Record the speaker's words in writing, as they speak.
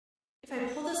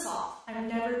pull this off, I'm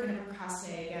never gonna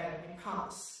procrastinate again, I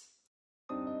promise.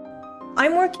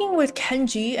 I'm working with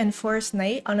Kenji and Forrest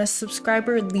on a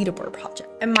subscriber leaderboard project,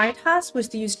 and my task was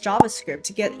to use JavaScript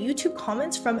to get YouTube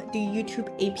comments from the YouTube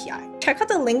API. Check out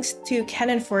the links to Ken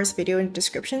and Forrest's video in the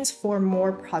descriptions for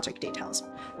more project details.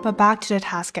 But back to the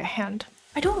task at hand.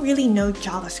 I don't really know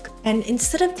JavaScript, and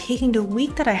instead of taking the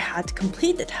week that I had to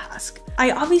complete the task,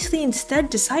 I obviously instead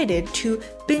decided to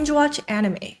binge watch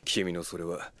anime.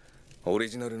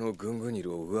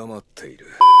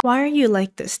 Why are you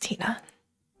like this, Tina?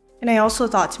 And I also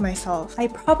thought to myself, I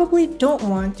probably don't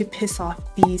want to piss off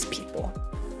these people.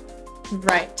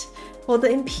 Right. Well, the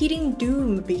impending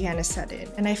doom began to set in,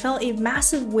 and I felt a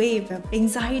massive wave of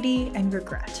anxiety and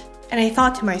regret. And I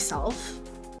thought to myself,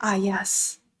 ah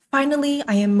yes, finally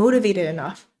I am motivated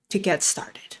enough to get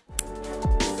started.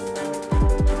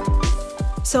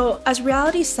 So as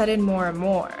reality set in more and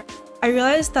more, I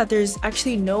realized that there's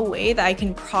actually no way that I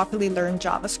can properly learn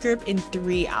JavaScript in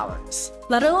 3 hours,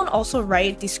 let alone also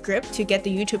write the script to get the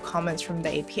YouTube comments from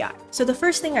the API. So the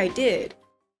first thing I did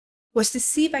was to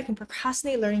see if I can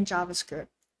procrastinate learning JavaScript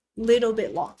a little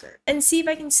bit longer and see if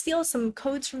I can steal some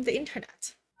codes from the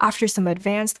internet. After some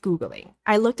advanced Googling,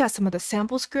 I looked at some of the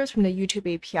sample scripts from the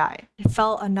YouTube API and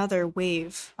felt another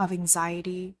wave of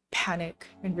anxiety, panic,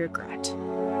 and regret.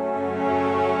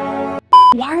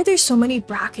 Why are there so many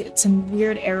brackets and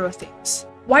weird arrow things?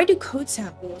 Why do code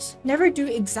samples never do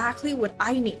exactly what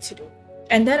I need to do?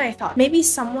 And then I thought, maybe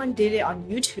someone did it on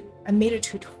YouTube and made a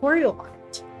tutorial on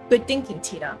it. Good thinking,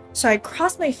 Tina. So I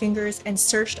crossed my fingers and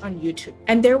searched on YouTube,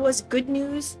 and there was good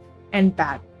news and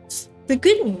bad news. The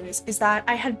good news is that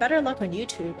I had better luck on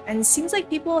YouTube, and it seems like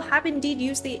people have indeed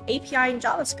used the API in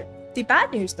JavaScript. The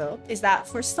bad news, though, is that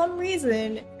for some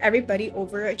reason, everybody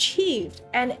overachieved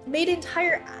and made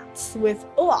entire apps with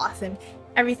OAuth and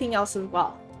everything else as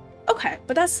well. Okay,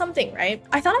 but that's something, right?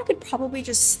 I thought I could probably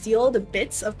just steal the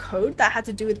bits of code that had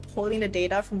to do with pulling the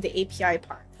data from the API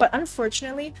part. But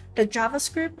unfortunately, the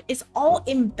JavaScript is all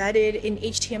embedded in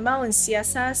HTML and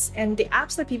CSS, and the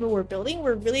apps that people were building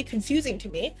were really confusing to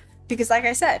me because, like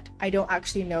I said, I don't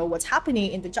actually know what's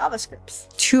happening in the JavaScripts.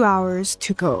 2 hours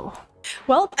to go.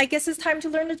 Well, I guess it's time to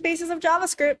learn the basics of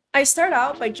JavaScript. I start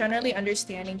out by generally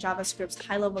understanding JavaScript's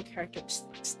high-level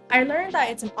characteristics. I learned that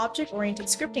it's an object-oriented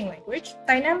scripting language,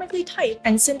 dynamically typed,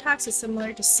 and syntax is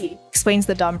similar to C, explains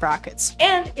the dumb brackets,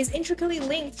 and is intricately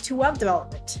linked to web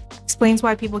development, explains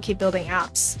why people keep building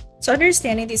apps. So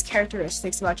understanding these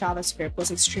characteristics about JavaScript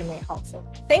was extremely helpful.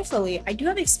 Thankfully, I do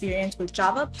have experience with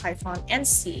Java, Python, and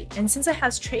C, and since it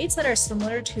has traits that are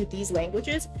similar to these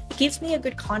languages, it gives me a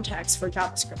good context for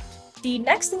JavaScript. The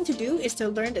next thing to do is to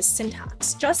learn the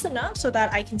syntax, just enough so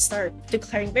that I can start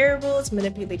declaring variables,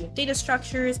 manipulating data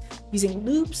structures, using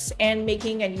loops, and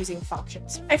making and using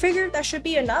functions. I figured that should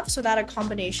be enough so that a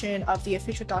combination of the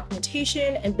official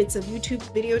documentation and bits of YouTube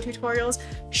video tutorials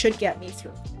should get me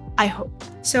through. I hope.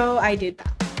 So I did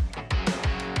that.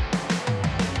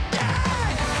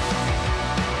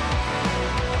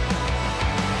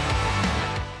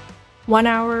 One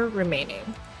hour remaining.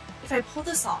 If I pull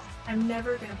this off, I'm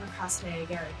never gonna procrastinate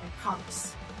again, I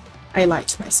promise. I lied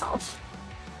to myself.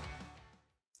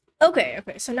 Okay,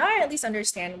 so now I at least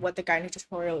understand what the guiding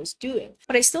tutorial is doing,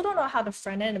 but I still don't know how the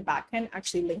front end and back end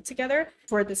actually link together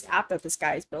for this app that this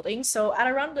guy is building. So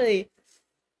at around the,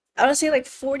 I would say like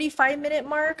 45-minute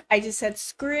mark, I just said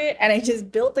screw it and I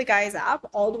just built the guy's app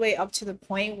all the way up to the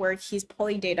point where he's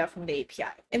pulling data from the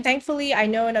API. And thankfully, I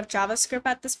know enough JavaScript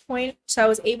at this point, so I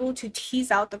was able to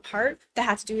tease out the part that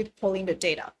had to do with pulling the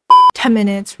data. 10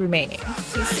 minutes remaining.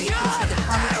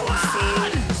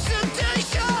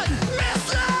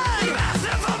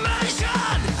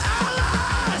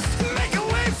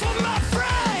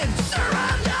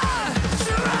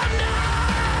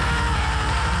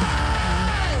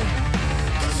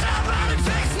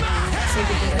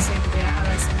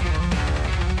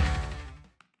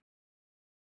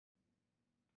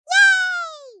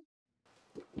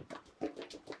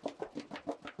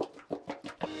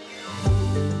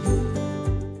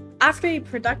 After a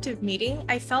productive meeting,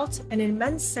 I felt an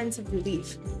immense sense of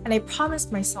relief, and I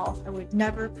promised myself I would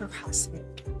never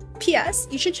procrastinate. P.S.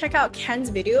 You should check out Ken's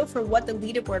video for what the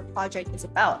leaderboard project is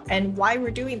about and why we're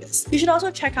doing this. You should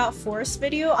also check out Forrest's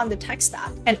video on the tech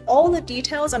stack and all the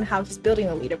details on how he's building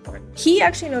a leaderboard. He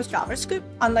actually knows JavaScript,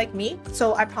 unlike me,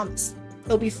 so I promise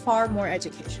it'll be far more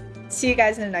education. See you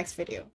guys in the next video.